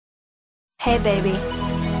Hey baby,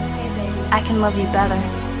 I can love you better.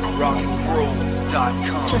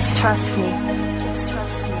 rockandroll.com. Just trust me.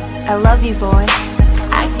 I love you, boy.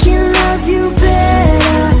 I can love you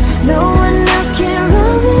better. No one else can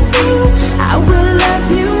run with you. I will love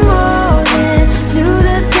you more than do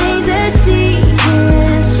the things that she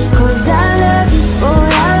can. 'Cause I love you, boy,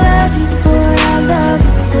 I love you, boy, I love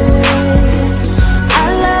you, boy. I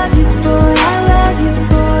love you, boy, I love you,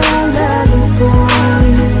 boy, I love you, boy.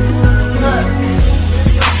 Look,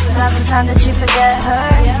 now's the time that you forget her.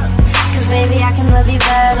 'Cause baby, I can love you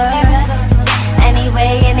better.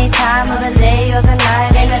 Anyway, any time of the day or the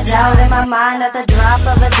night, ain't a doubt in my mind. At the drop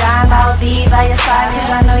of a dime, I'll be by your side.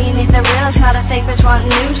 'Cause I know you need the real, it's not a fake bitch wanting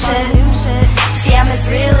new shit. See, I'm as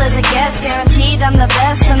real as it gets, guaranteed I'm the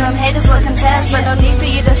best. And them haters will contest, but no need for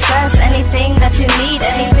you to stress. Anything that you need,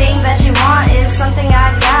 anything that you want is something I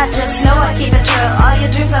got. Just know I keep it true. All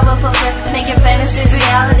your dreams I will fulfill, make your fantasies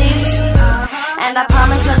realities. And I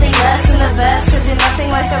promise nothing less than the best, 'cause you're nothing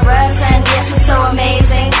like the rest. And yes, it's so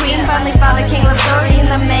amazing. Queen finally found a king, love story in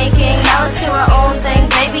the making. Now let's do our own thing,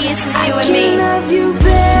 baby, it's just you and me. I can love you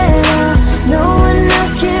better. No one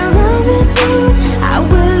else can run with you. I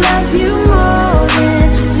will love you more than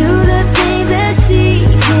do the things that she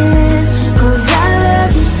can. 'Cause I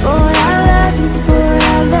love you, boy, I love you, boy,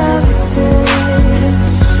 I love you, boy.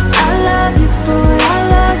 I love you, boy, I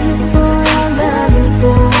love you, boy, I love you,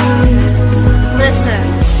 boy. Listen,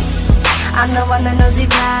 I'm the one that knows you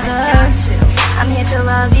better. I'm here to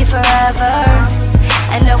love you forever.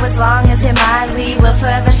 And know as long as you're mine, we will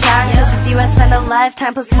forever shine. 'Cause with you I spend a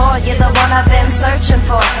lifetime plus more. You're the one I've been searching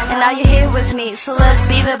for, and now you're here with me. So let's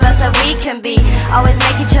be the best that we can be. Always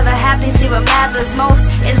make each other happy. See, what matters most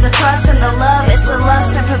is the trust and the love. It's the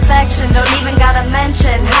lust and perfection. Don't even gotta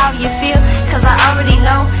mention how you feel, 'cause I already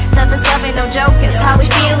know that this love ain't no joke. It's how we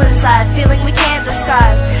feel inside, feeling we can't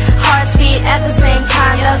describe. Hearts beat at the same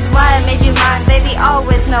time. That's why I made you mine, baby.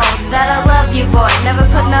 Always know that I